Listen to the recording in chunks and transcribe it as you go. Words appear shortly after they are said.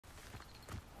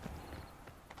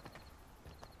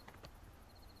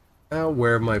Now,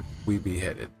 where might we be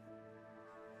headed?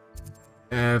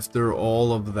 After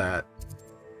all of that,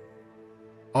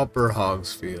 Upper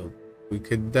Hogsfield, we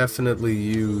could definitely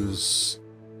use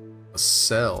a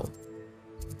cell.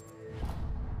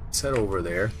 Let's head over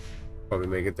there. Probably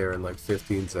make it there in like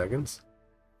 15 seconds.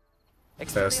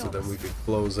 Faster than we could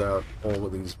close out all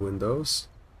of these windows.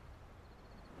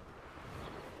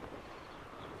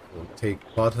 We'll take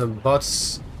but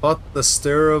the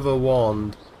stir of a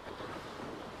wand.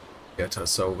 Get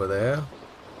us over there.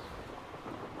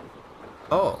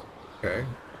 Oh, okay.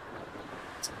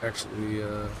 It's actually,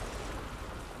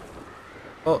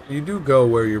 oh, you do go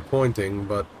where you're pointing,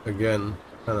 but again,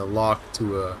 kind of locked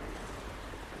to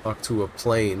a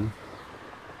plane.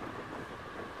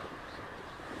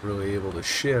 Really able to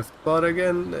shift, but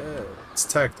again, it's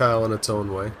tactile in its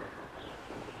own way.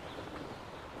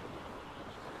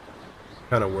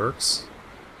 Kind of works.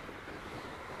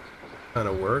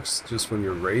 Just when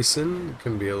you're racing, it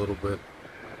can be a little bit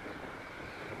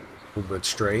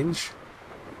strange.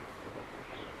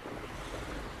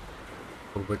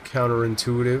 A little bit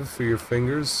counterintuitive for your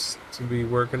fingers to be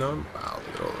working on. Wow,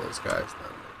 look at all those guys down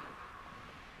there.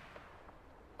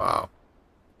 Wow,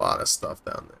 a lot of stuff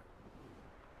down there.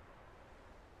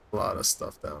 A lot of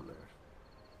stuff down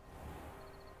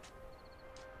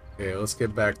there. Okay, let's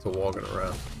get back to walking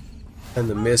around. And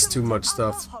to miss too much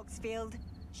stuff. Hogsfield.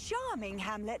 Charming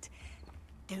hamlet.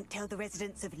 Don't tell the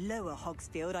residents of Lower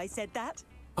Hogsfield I said that.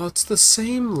 Oh, it's the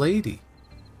same lady.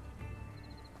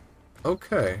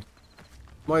 Okay.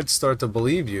 Might start to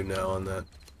believe you now on that.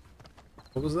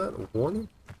 What was that? A warning?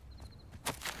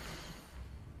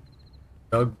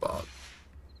 Dug bog.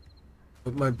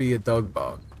 What might be a dug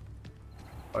bog?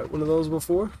 Fight one of those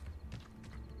before?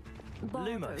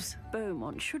 Lumos.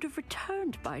 Beaumont should have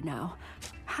returned by now.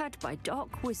 Had by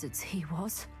dark wizards he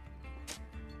was.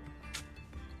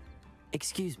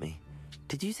 Excuse me,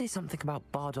 did you say something about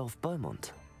Bardolph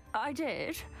Beaumont? I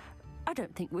did. I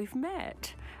don't think we've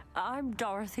met. I'm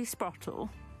Dorothy Sprottle.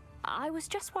 I was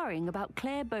just worrying about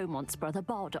Claire Beaumont's brother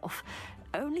Bardolph,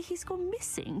 only he's gone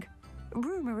missing.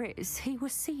 Rumour is he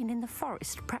was seen in the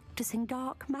forest practicing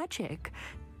dark magic.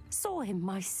 Saw him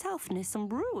myself near some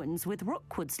ruins with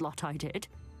Rookwood's lot I did.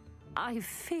 I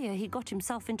fear he got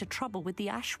himself into trouble with the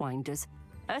Ashwinders,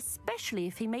 especially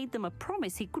if he made them a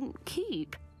promise he couldn't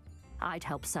keep. I'd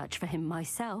help search for him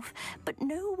myself, but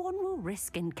no one will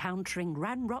risk encountering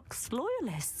Ranrock's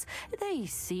loyalists. They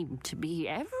seem to be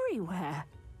everywhere.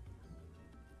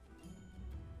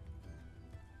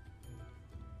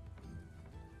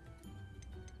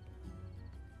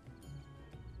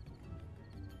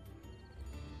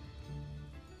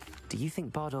 Do you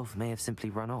think Bardolph may have simply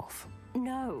run off?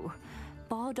 No.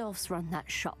 Bardolph's run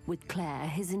that shop with Claire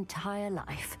his entire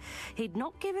life. He'd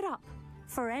not give it up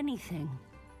for anything.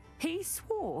 He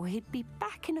swore he'd be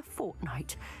back in a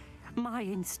fortnight. My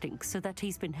instincts are that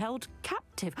he's been held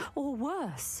captive, or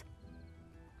worse.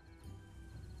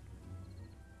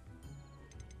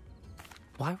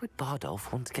 Why would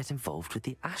Bardolph want to get involved with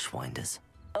the Ashwinders?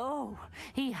 Oh,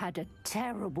 he had a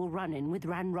terrible run-in with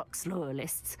Ranrock's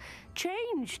loyalists.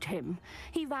 Changed him.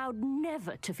 He vowed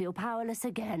never to feel powerless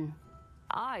again.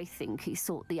 I think he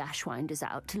sought the Ashwinders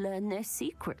out to learn their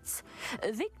secrets.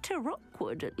 Victor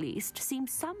Rookwood, at least,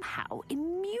 seems somehow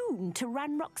immune to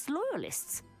Ranrock's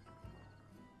loyalists.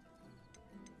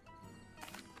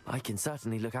 I can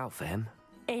certainly look out for him.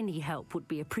 Any help would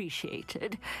be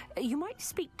appreciated. You might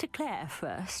speak to Claire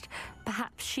first.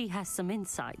 Perhaps she has some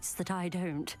insights that I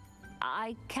don't.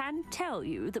 I can tell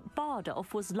you that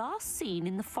Bardolph was last seen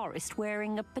in the forest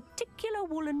wearing a particular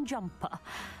woolen jumper,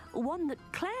 one that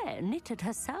Claire knitted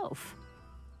herself.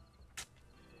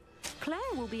 Claire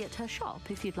will be at her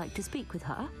shop if you'd like to speak with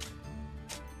her.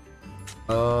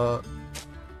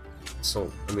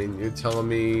 So, I mean, you're telling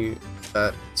me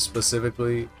that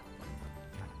specifically...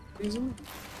 reason?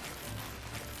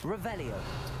 Revelio.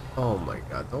 Oh my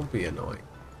god, don't be annoying.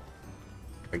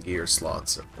 My gear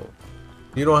slots are full.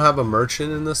 You don't have a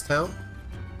merchant in this town?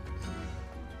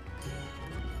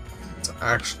 It's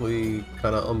actually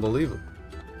kind of unbelievable.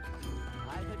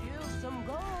 I could use some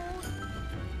gold.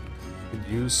 Could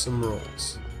use some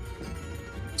rolls.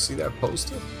 See that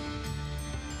poster?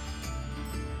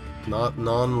 Not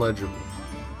non-legible.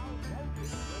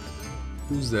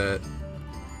 Who's that?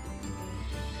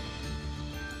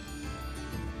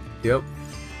 Yep.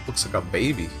 Looks like a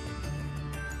baby.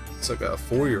 It's like a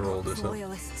 4-year-old or something.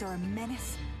 Loyalists are a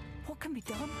menace. What can be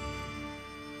done?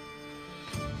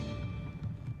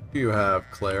 You have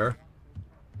Claire.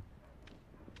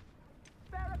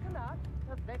 Spare a Canuck,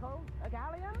 a Fickle, a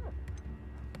Galleon.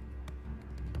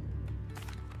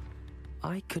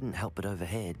 I couldn't help but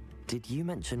overhear. Did you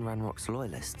mention Ranrock's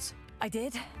loyalists? I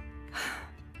did.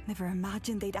 Never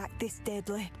imagined they'd act this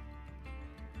deadly.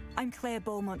 I'm Claire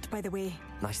Beaumont, by the way.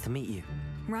 Nice to meet you.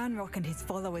 Ranrock and his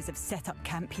followers have set up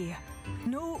camp here.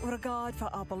 No regard for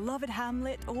our beloved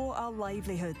hamlet or our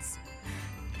livelihoods.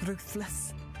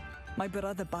 Ruthless. My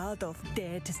brother Bardolph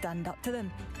dared to stand up to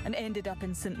them and ended up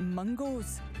in St.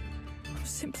 Mungo's. I'm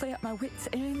simply at my wit's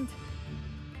end.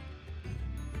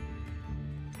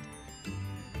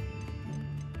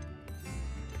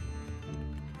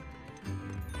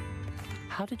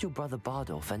 How did your brother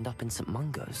Bardolph end up in St.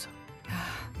 Mungo's?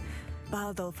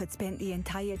 Bardolph had spent the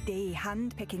entire day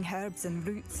hand-picking herbs and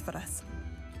roots for us.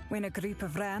 When a group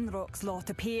of Ranrock's lot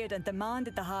appeared and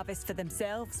demanded the harvest for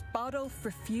themselves, Bardolph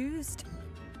refused.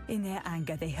 In their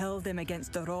anger, they hurled him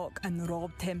against a rock and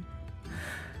robbed him.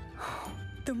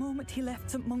 The moment he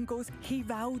left St. Mungo's, he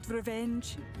vowed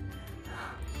revenge.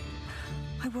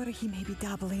 I worry he may be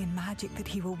dabbling in magic that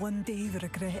he will one day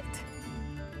regret.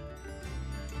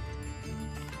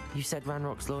 You said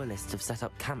Ranrock's loyalists have set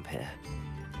up camp here.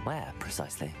 Where,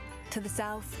 precisely? To the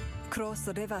south, across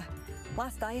the river.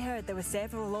 Last I heard, there were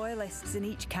several loyalists in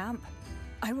each camp.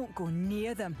 I won't go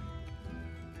near them.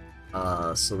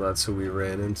 So that's who we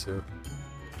ran into.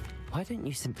 Why don't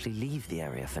you simply leave the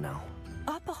area for now?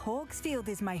 Upper Hogsfield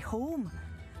is my home.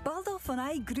 Bardolph and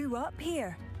I grew up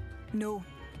here. No,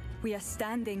 we are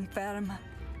standing firm.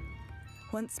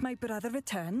 Once my brother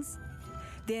returns,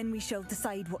 then we shall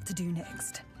decide what to do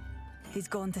next. He's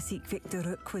gone to seek Victor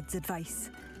Rookwood's advice.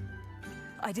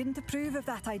 I didn't approve of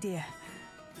that idea,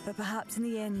 but perhaps in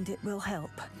the end it will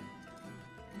help.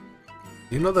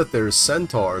 You know that there's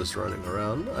centaurs running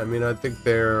around? I mean, I think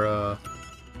they're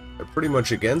pretty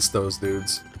much against those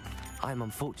dudes. I'm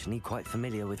unfortunately quite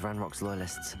familiar with Ranrock's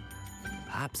loyalists.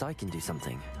 Perhaps I can do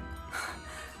something.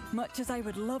 Much as I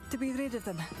would love to be rid of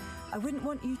them, I wouldn't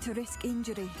want you to risk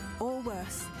injury, or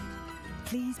worse.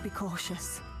 Please be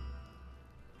cautious.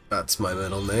 That's my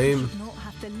middle name. You should not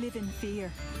have to live in fear.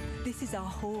 This is our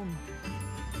home.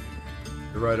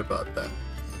 You're right about that.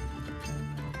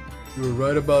 You were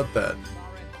right about that.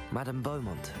 Madame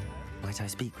Beaumont, might I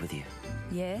speak with you?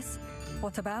 Yes?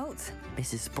 What about?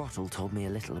 Mrs. Sprottle told me a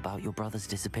little about your brother's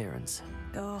disappearance.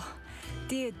 Oh,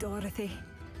 dear Dorothy.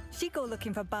 She'd go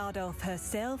looking for Bardolph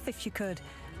herself if she could.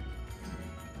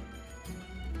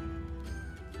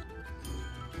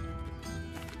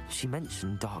 She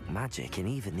mentioned dark magic in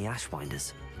even the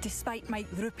Ashwinders. Despite my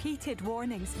repeated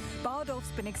warnings,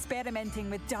 Bardolph's been experimenting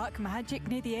with dark magic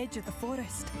near the edge of the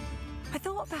forest. I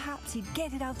thought perhaps he'd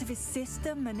get it out of his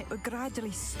system and it would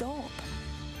gradually stop.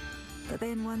 But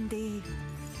then one day,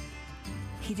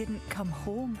 he didn't come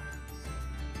home.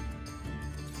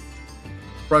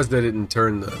 Surprised they didn't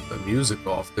turn the music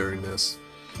off during this.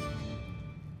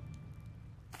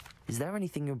 Is there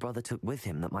anything your brother took with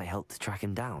him that might help to track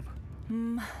him down?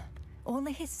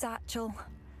 Only his satchel,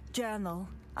 journal,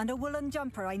 and a woolen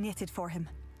jumper I knitted for him.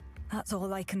 That's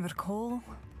all I can recall.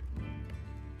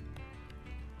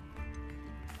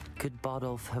 Could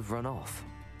Bardolph have run off?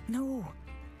 No,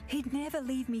 he'd never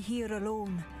leave me here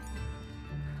alone.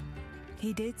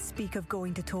 He did speak of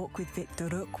going to talk with Victor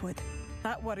Rookwood.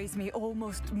 That worries me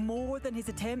almost more than his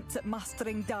attempts at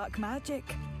mastering dark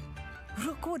magic.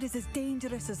 Rookwood is as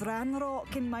dangerous as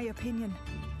Ranrock, in my opinion.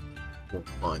 We'll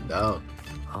find out.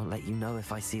 I'll let you know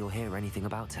if I see or hear anything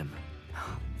about him.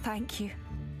 Thank you.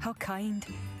 How kind.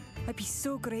 I'd be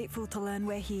so grateful to learn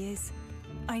where he is.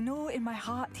 I know in my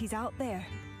heart he's out there.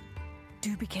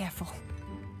 Do be careful.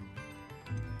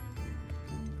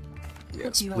 Yes,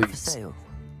 What do you have for please. sale?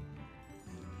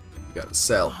 You gotta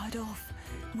sell. Bardolph,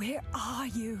 where are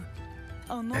you?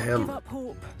 I'll not Ahem. give up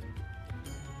hope.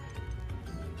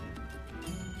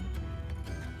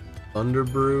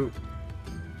 Thunderbrute.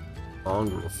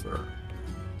 Mongrel fur.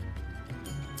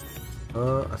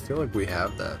 I feel like we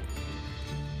have that.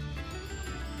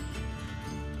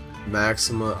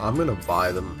 Maxima. I'm gonna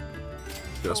buy them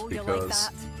just Oh, you like because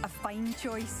that? A fine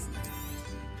choice.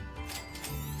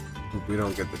 we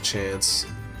don't get the chance.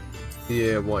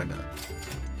 Yeah, why not?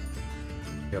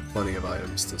 We have plenty of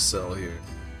items to sell here.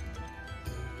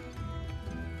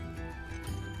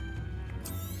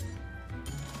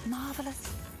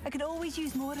 Marvelous. I could always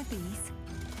use more of these.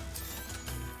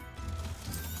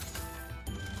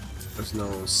 There's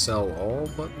no sell all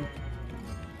button.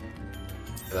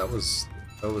 Yeah,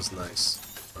 that was nice.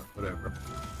 Whatever.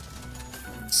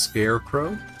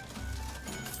 Scarecrow.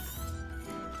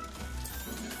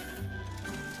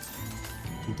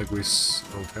 I don't think we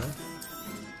okay.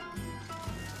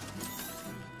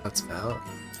 That's out.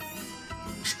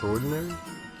 Extraordinary.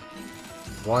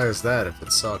 Why is that if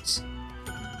it sucks?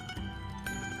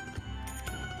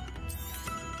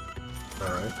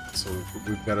 Alright, so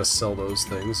we've got to sell those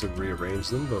things and rearrange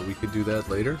them, but we could do that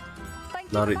later.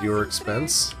 Not at your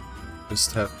expense.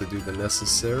 Just have to do the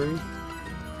necessities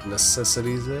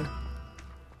there.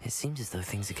 It seems as though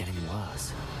things are getting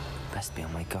worse. Best be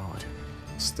on my guard.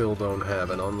 Still don't have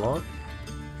an unlock.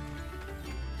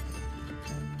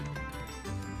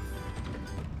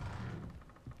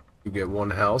 You get one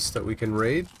house that we can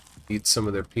raid. Eat some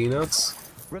of their peanuts.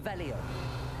 Revelio.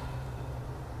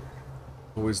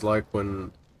 Always like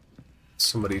when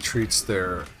somebody treats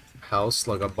their house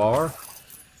like a bar.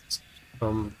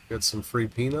 Get some free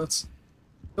peanuts.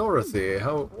 Dorothy,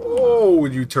 how... Oh,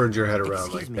 you turned your head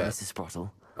around like that. Mrs. Sprottle.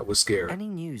 I was scared. Any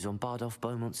news on Bardolph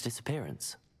Beaumont's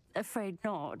disappearance? Afraid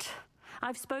not.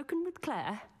 I've spoken with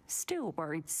Claire, still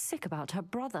worried sick about her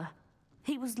brother.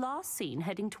 He was last seen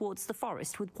heading towards the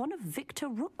forest with one of Victor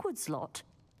Rookwood's lot.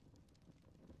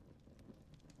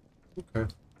 Okay.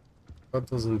 That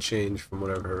doesn't change from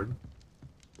what I've heard.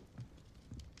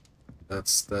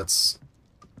 That's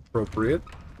appropriate.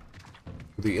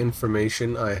 The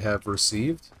information I have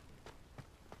received.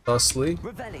 Thusly.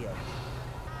 Revelio.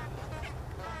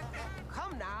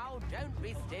 Come now, don't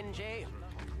be stingy.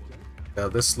 Now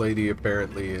this lady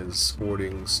apparently is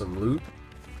hoarding some loot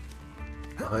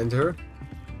behind her.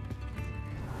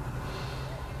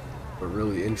 We're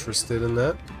really interested in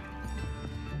that.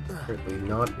 Apparently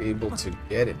not able to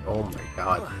get it. Oh my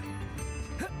god.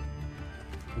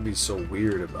 It'd be so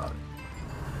weird about it.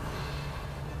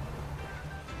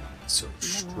 So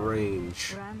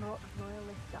strange. Ranrock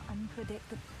royalists are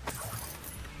unpredictable.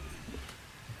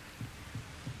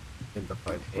 End up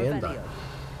by hand on.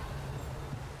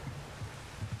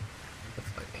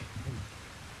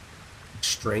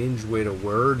 Strange way to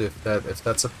word if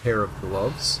that's a pair of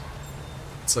gloves.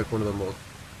 It's like one of the most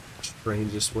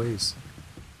strangest ways.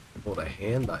 Hold a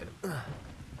hand item.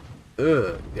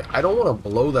 Ugh. Yeah, I don't want to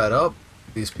blow that up.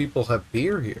 These people have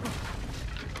beer here.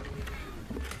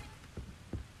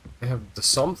 They have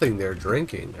something they're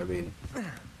drinking. I mean,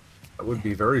 that would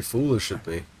be very foolish of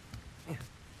me.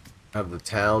 Have the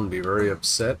town be very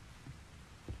upset.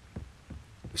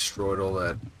 Destroyed all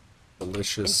that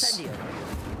delicious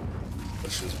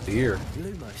beer.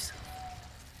 Lumos.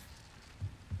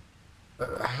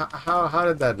 How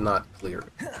did that not clear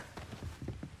it?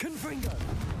 Confringo.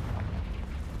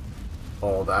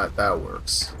 Oh, that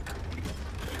works.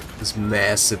 This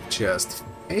massive chest.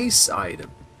 Face item.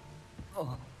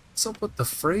 What's up with the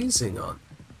phrasing on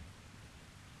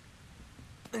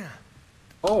it?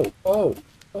 Oh,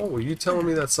 are you telling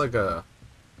me that's like a...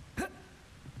 You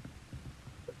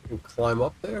can climb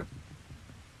up there?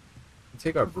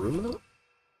 Take our broom out?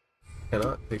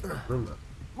 Cannot take our broom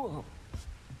out.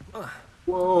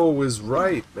 Whoa is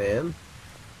right, man.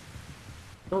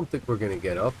 I don't think we're gonna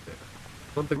get up there.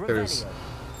 I don't think there's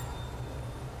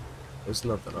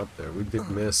nothing up there. We did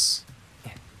miss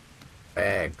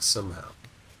bag somehow.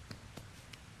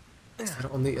 Is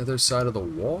that on the other side of the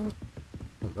wall?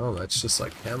 Oh, no, that's just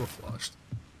like camouflaged.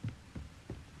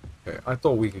 Okay, I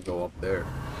thought we could go up there.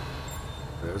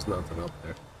 There's nothing up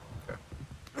there.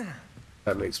 Okay.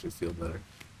 That makes me feel better.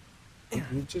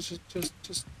 You just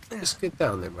get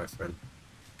down there, my friend.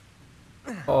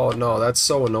 Oh no, that's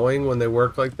so annoying when they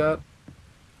work like that.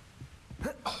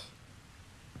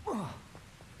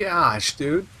 Gosh,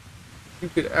 dude. You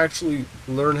could actually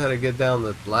learn how to get down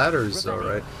the ladders,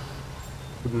 alright.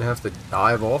 Wouldn't have to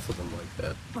dive off of them like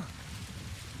that.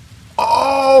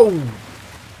 Oh!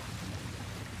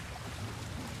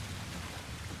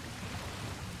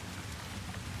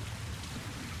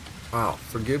 Wow,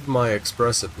 forgive my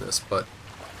expressiveness, but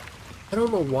I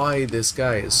don't know why this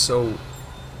guy is so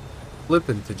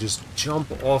flippant to just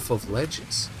jump off of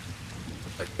ledges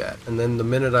like that. And then the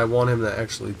minute I want him to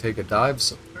actually take a dive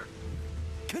somewhere,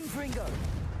 Confringo.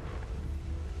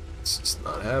 it's just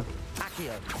not happening.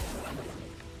 Accio.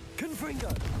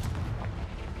 Confringo.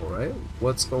 Alright,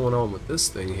 what's going on with this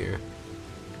thing here?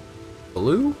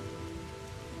 Blue?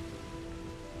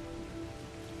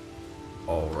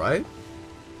 Alright.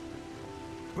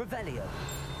 Revelio.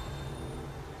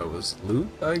 That was loot,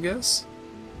 I guess?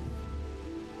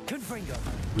 Confringo.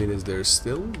 I mean, is there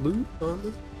still loot on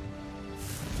this?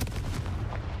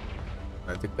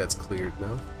 I think that's cleared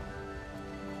now.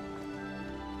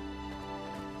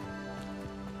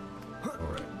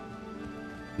 Alright.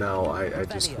 Now, I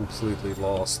just completely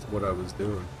lost what I was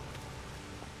doing.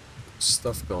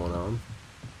 Stuff going on.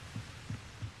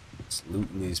 Just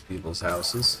looting these people's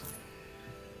houses.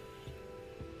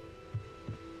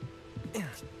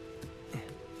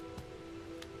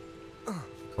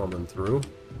 Coming through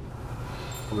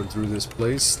this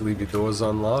place. Leave your doors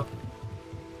unlocked.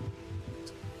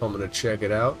 Coming to check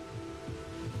it out.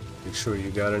 Make sure you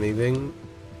got anything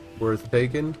worth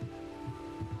taking.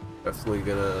 Definitely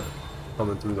gonna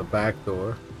come in through the back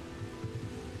door.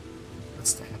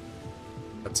 What's that?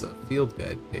 That's a field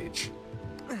guide page.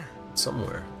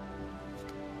 Somewhere.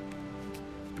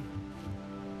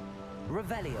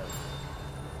 Revelio.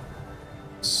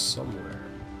 Somewhere.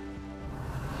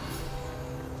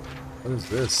 What is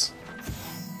this?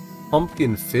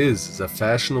 Pumpkin Fizz is a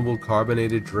fashionable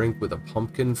carbonated drink with a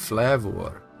pumpkin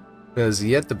flavor. It has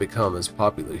yet to become as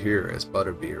popular here as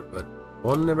butterbeer, but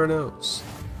one never knows.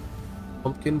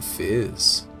 Pumpkin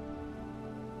Fizz.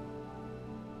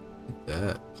 Look at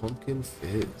that. Pumpkin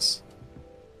Fizz.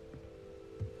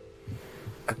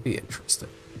 That'd be interesting.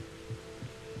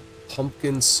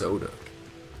 Pumpkin soda.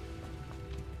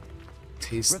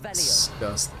 Tastes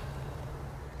disgusting.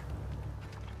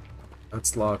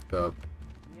 That's locked up.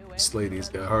 This lady's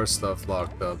got her stuff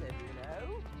locked up.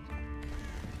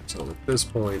 So at this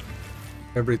point,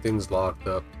 everything's locked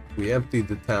up. We emptied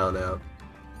the town out.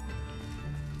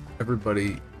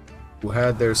 Everybody who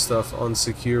had their stuff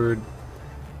unsecured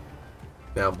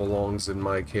now belongs in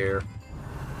my care.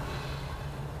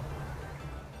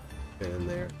 And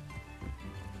there.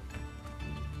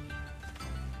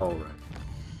 Alright.